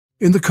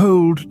In the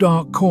cold,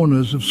 dark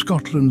corners of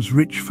Scotland's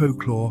rich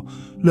folklore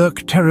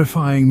lurk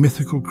terrifying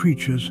mythical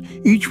creatures,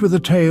 each with a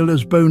tale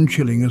as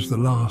bone-chilling as the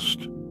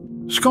last.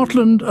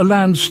 Scotland, a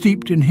land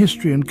steeped in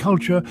history and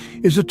culture,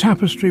 is a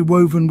tapestry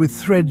woven with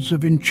threads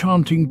of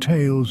enchanting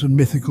tales and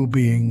mythical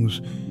beings.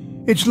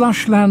 Its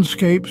lush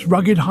landscapes,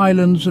 rugged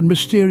highlands and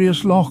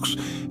mysterious lochs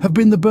have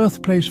been the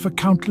birthplace for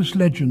countless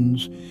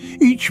legends,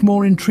 each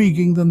more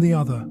intriguing than the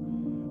other.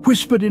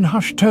 Whispered in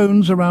hushed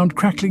tones around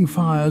crackling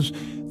fires,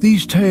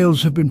 these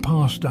tales have been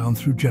passed down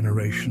through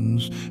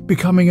generations,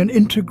 becoming an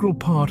integral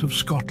part of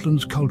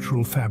Scotland's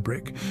cultural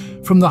fabric.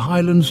 From the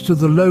highlands to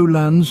the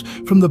lowlands,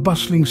 from the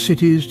bustling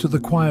cities to the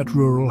quiet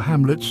rural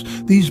hamlets,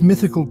 these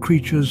mythical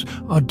creatures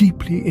are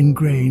deeply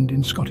ingrained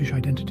in Scottish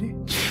identity.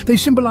 They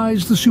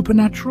symbolize the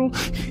supernatural,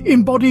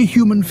 embody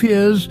human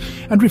fears,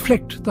 and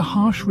reflect the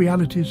harsh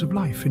realities of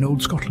life in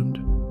old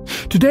Scotland.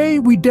 Today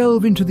we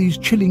delve into these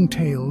chilling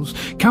tales,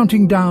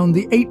 counting down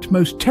the 8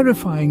 most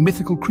terrifying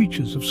mythical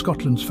creatures of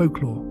Scotland's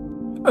folklore.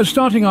 As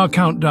starting our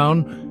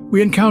countdown,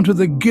 we encounter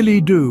the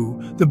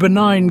Gilidu, the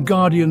benign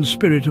guardian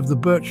spirit of the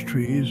birch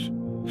trees.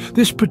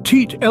 This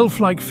petite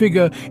elf-like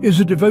figure is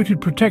a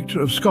devoted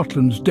protector of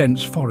Scotland's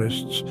dense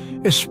forests,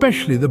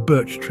 especially the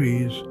birch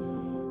trees.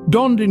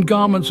 Donned in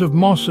garments of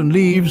moss and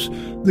leaves,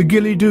 the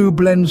Gilidu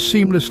blends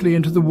seamlessly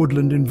into the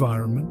woodland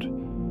environment.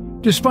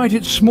 Despite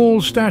its small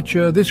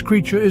stature, this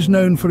creature is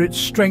known for its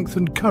strength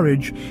and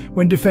courage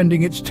when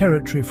defending its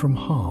territory from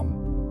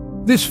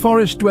harm. This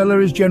forest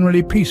dweller is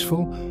generally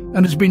peaceful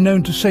and has been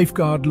known to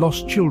safeguard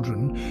lost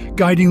children,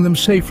 guiding them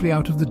safely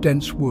out of the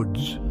dense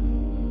woods.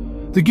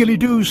 The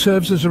Gilidu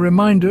serves as a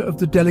reminder of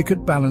the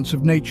delicate balance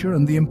of nature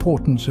and the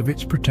importance of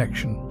its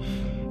protection.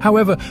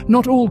 However,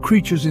 not all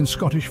creatures in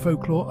Scottish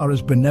folklore are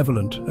as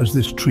benevolent as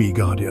this tree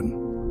guardian.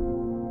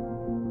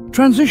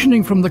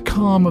 Transitioning from the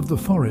calm of the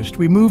forest,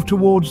 we move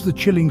towards the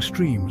chilling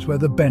streams where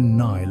the Ben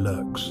Nye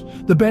lurks.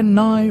 The Ben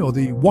Nye, or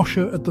the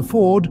washer at the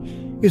ford,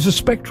 is a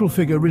spectral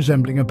figure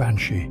resembling a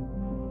banshee.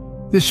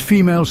 This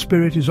female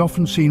spirit is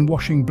often seen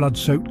washing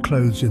blood-soaked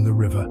clothes in the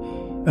river,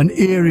 an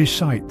eerie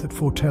sight that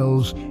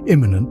foretells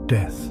imminent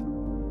death.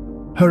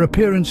 Her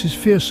appearance is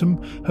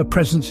fearsome, her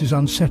presence is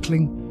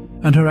unsettling,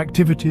 and her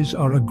activities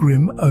are a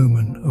grim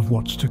omen of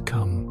what's to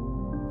come.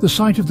 The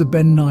sight of the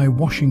Ben Nye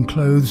washing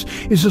clothes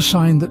is a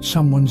sign that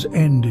someone's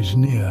end is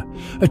near,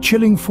 a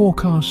chilling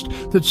forecast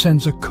that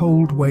sends a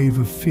cold wave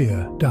of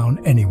fear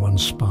down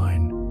anyone's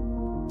spine.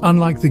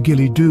 Unlike the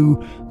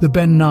Gilidu, the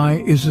Ben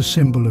Nye is a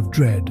symbol of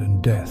dread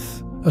and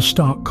death, a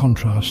stark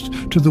contrast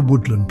to the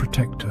woodland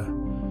protector.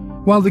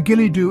 While the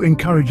Gilidu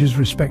encourages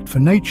respect for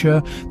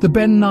nature, the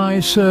Ben Nye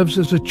serves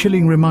as a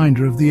chilling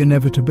reminder of the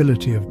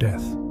inevitability of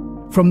death.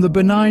 From the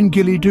benign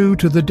Gilidu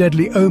to the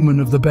deadly omen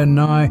of the Ben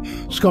Nye,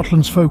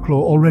 Scotland's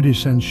folklore already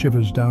sends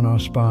shivers down our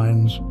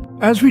spines.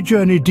 As we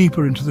journey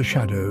deeper into the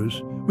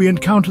shadows, we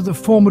encounter the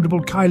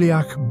formidable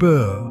Cailleach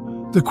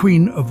Burr, the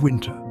Queen of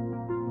Winter.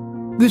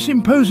 This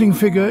imposing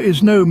figure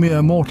is no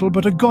mere mortal,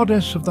 but a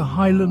goddess of the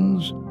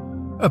Highlands,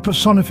 a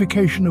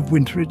personification of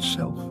winter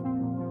itself.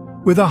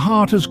 With a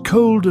heart as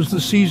cold as the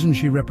season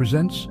she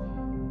represents,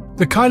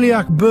 the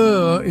Cailleach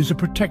Burr is a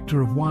protector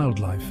of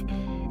wildlife,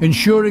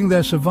 ensuring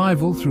their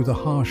survival through the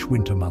harsh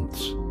winter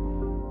months.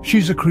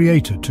 She's a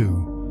creator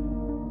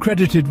too,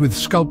 credited with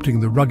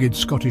sculpting the rugged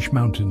Scottish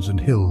mountains and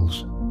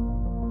hills.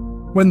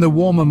 When the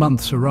warmer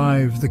months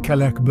arrive, the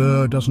Cailleach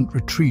Burr doesn't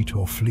retreat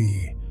or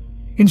flee.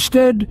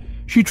 Instead,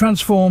 she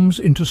transforms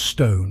into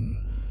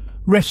stone,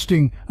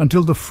 resting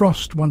until the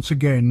frost once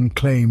again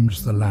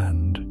claims the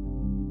land.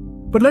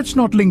 But let's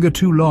not linger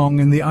too long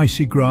in the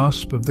icy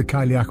grasp of the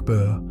Cailleach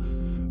Burr,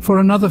 for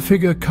another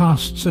figure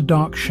casts a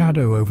dark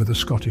shadow over the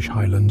Scottish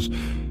Highlands.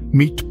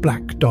 Meet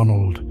Black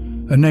Donald,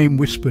 a name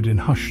whispered in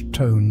hushed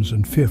tones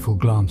and fearful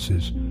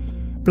glances.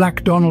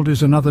 Black Donald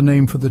is another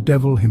name for the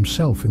devil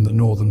himself in the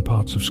northern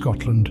parts of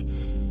Scotland.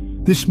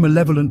 This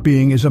malevolent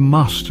being is a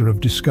master of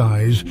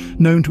disguise,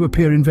 known to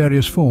appear in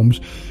various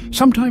forms.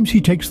 Sometimes he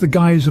takes the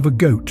guise of a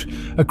goat,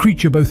 a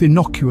creature both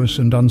innocuous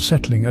and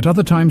unsettling. At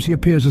other times he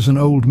appears as an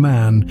old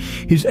man,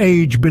 his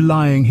age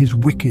belying his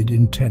wicked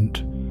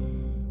intent.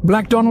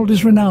 Black Donald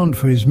is renowned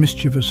for his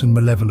mischievous and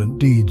malevolent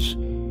deeds.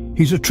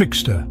 He's a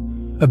trickster,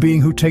 a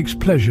being who takes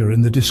pleasure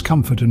in the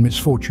discomfort and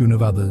misfortune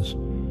of others.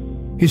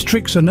 His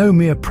tricks are no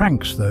mere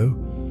pranks, though.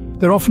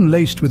 They're often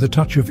laced with a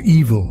touch of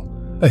evil,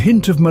 a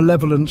hint of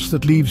malevolence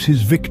that leaves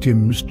his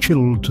victims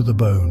chilled to the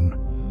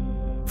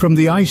bone. From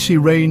the icy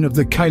reign of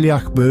the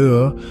Cailleach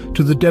Bheur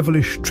to the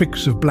devilish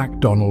tricks of Black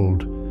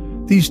Donald,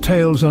 these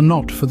tales are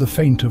not for the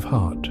faint of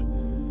heart.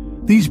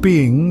 These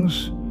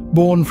beings,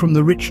 born from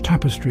the rich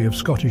tapestry of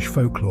Scottish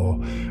folklore,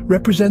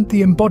 represent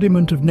the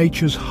embodiment of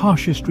nature's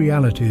harshest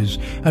realities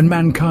and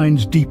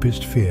mankind's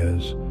deepest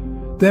fears.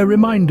 They're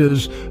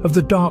reminders of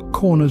the dark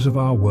corners of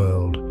our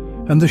world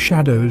and the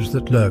shadows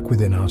that lurk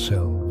within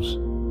ourselves.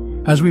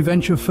 As we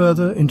venture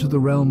further into the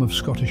realm of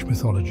Scottish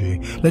mythology,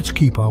 let's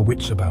keep our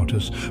wits about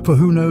us, for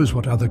who knows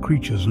what other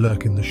creatures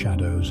lurk in the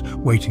shadows,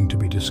 waiting to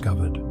be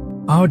discovered.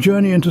 Our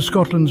journey into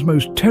Scotland's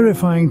most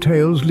terrifying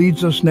tales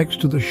leads us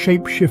next to the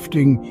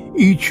shape-shifting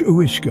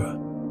Uisge.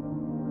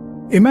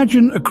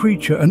 Imagine a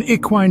creature, an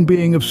equine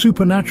being of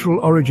supernatural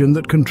origin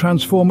that can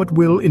transform at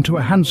will into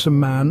a handsome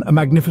man, a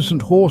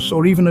magnificent horse,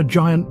 or even a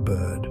giant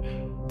bird.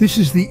 This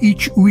is the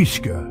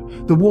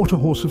Uisge, the water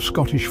horse of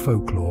Scottish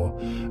folklore,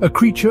 a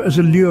creature as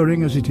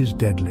alluring as it is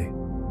deadly.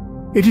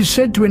 It is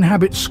said to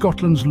inhabit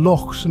Scotland's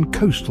lochs and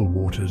coastal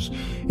waters,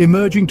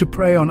 emerging to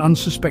prey on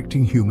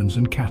unsuspecting humans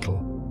and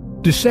cattle.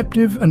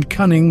 Deceptive and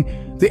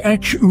cunning, the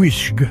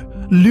Uisge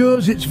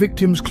lures its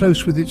victims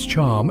close with its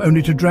charm,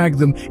 only to drag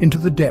them into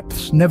the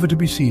depths, never to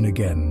be seen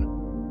again.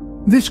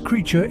 This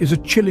creature is a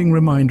chilling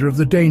reminder of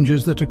the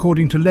dangers that,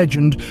 according to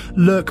legend,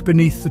 lurk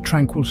beneath the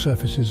tranquil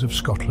surfaces of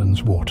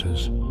Scotland's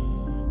waters.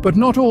 But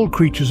not all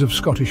creatures of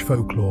Scottish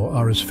folklore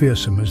are as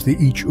fearsome as the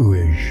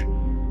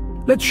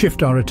Uisge. Let's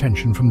shift our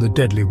attention from the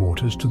deadly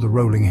waters to the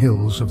rolling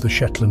hills of the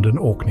Shetland and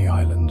Orkney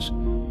Islands.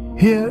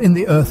 Here in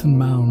the earthen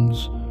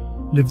mounds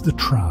live the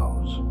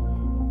Trows.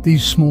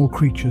 These small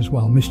creatures,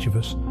 while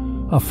mischievous,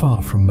 are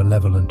far from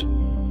malevolent.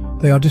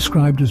 They are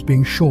described as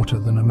being shorter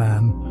than a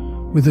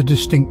man, with a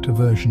distinct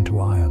aversion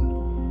to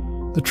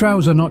iron. The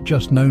Trows are not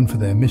just known for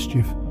their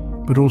mischief,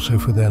 but also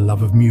for their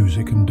love of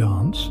music and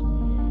dance.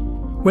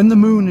 When the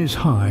moon is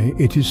high,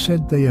 it is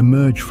said they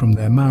emerge from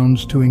their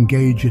mounds to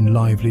engage in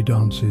lively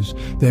dances,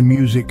 their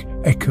music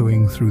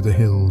echoing through the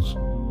hills.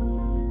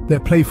 Their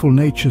playful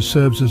nature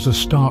serves as a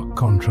stark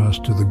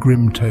contrast to the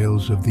grim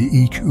tales of the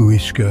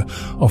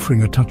Uisge,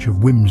 offering a touch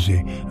of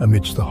whimsy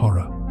amidst the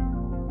horror.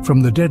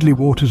 From the deadly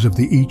waters of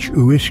the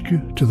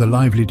Uisge to the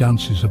lively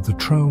dances of the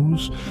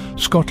Trows,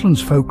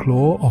 Scotland's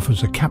folklore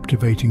offers a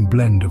captivating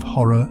blend of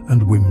horror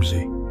and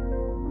whimsy.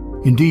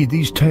 Indeed,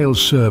 these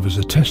tales serve as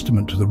a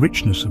testament to the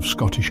richness of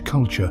Scottish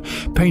culture,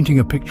 painting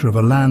a picture of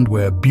a land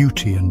where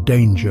beauty and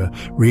danger,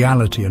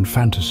 reality and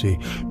fantasy,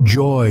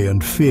 joy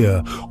and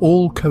fear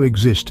all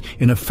coexist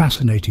in a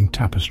fascinating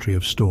tapestry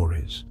of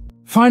stories.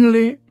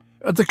 Finally,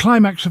 at the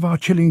climax of our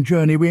chilling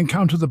journey, we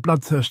encounter the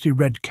bloodthirsty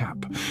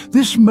redcap.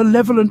 This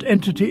malevolent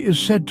entity is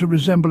said to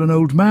resemble an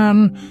old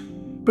man,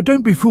 but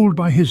don't be fooled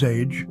by his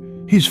age.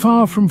 He's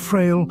far from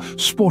frail,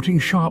 sporting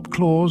sharp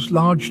claws,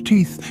 large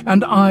teeth,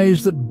 and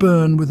eyes that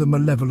burn with a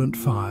malevolent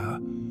fire.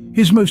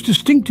 His most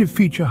distinctive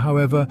feature,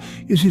 however,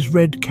 is his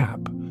red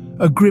cap,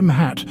 a grim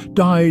hat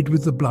dyed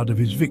with the blood of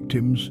his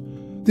victims.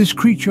 This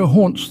creature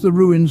haunts the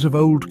ruins of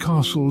old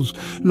castles,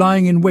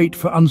 lying in wait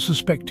for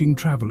unsuspecting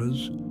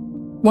travellers.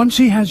 Once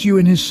he has you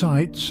in his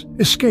sights,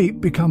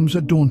 escape becomes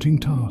a daunting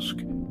task.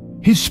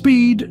 His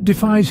speed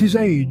defies his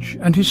age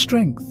and his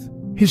strength,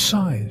 his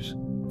size.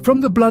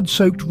 From the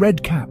blood-soaked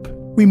red cap,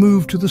 we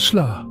move to the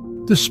Sluer,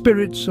 the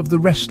spirits of the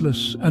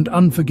restless and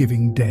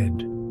unforgiving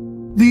dead.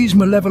 These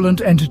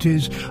malevolent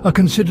entities are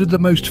considered the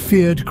most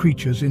feared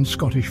creatures in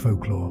Scottish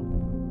folklore.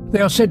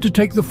 They are said to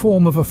take the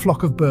form of a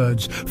flock of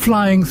birds,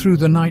 flying through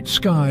the night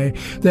sky,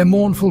 their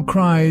mournful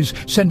cries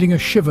sending a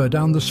shiver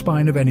down the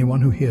spine of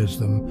anyone who hears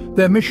them.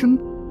 Their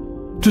mission?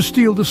 To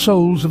steal the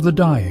souls of the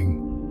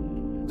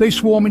dying. They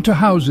swarm into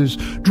houses,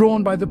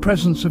 drawn by the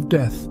presence of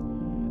death,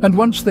 and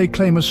once they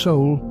claim a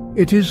soul,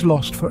 it is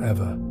lost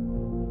forever.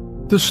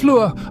 The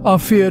Sluer are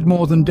feared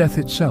more than death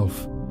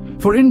itself,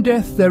 for in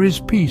death there is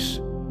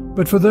peace,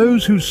 but for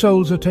those whose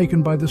souls are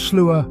taken by the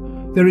Sluer,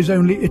 there is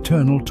only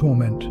eternal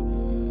torment.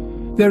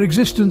 Their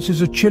existence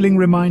is a chilling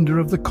reminder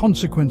of the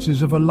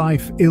consequences of a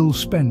life ill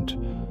spent,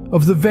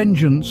 of the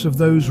vengeance of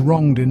those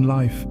wronged in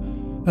life,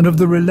 and of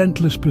the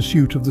relentless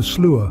pursuit of the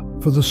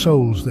Sluer for the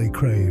souls they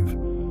crave.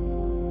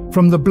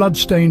 From the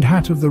blood-stained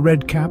hat of the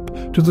red cap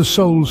to the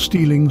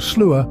soul-stealing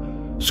Sluer,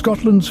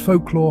 Scotland's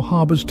folklore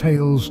harbours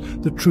tales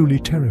that truly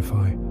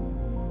terrify.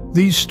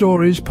 These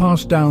stories,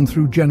 passed down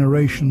through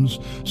generations,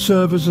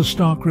 serve as a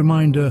stark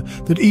reminder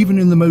that even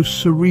in the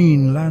most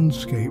serene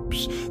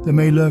landscapes, there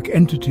may lurk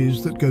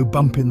entities that go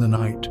bump in the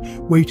night,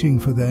 waiting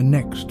for their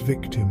next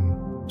victim.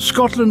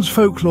 Scotland's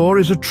folklore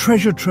is a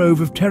treasure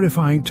trove of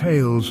terrifying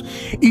tales,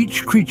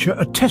 each creature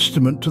a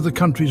testament to the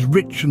country's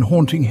rich and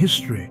haunting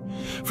history.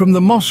 From the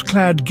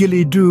moss-clad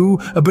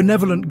Gilidu, a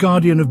benevolent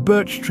guardian of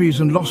birch trees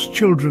and lost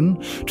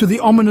children, to the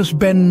ominous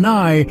Ben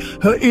Nye,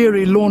 her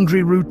eerie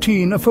laundry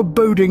routine, a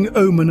foreboding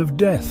omen of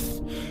death.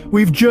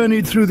 We've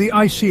journeyed through the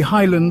icy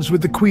highlands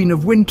with the Queen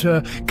of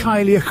Winter,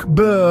 Cailleach,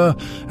 Burr,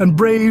 and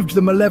braved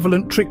the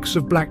malevolent tricks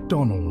of Black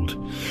Donald.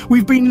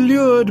 We've been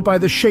lured by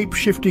the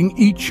shape-shifting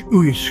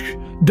Uisge,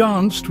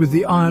 danced with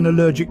the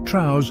iron-allergic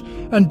Trows,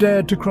 and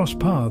dared to cross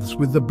paths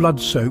with the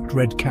blood-soaked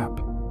red cap.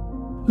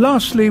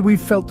 Lastly,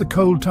 we've felt the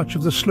cold touch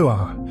of the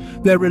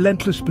Sluer, their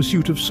relentless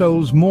pursuit of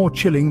souls more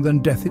chilling than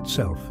death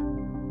itself.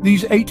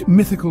 These 8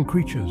 mythical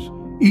creatures,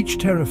 each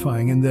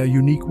terrifying in their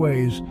unique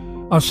ways,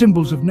 are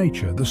symbols of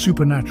nature, the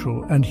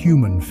supernatural and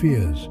human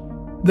fears.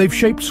 They've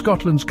shaped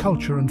Scotland's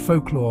culture and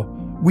folklore,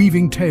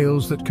 weaving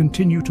tales that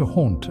continue to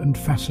haunt and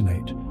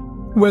fascinate.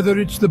 Whether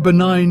it's the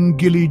benign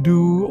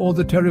Gilidu or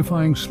the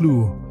terrifying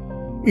Sluer,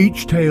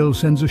 each tale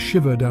sends a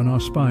shiver down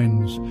our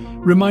spines,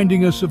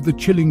 reminding us of the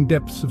chilling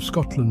depths of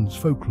Scotland's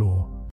folklore.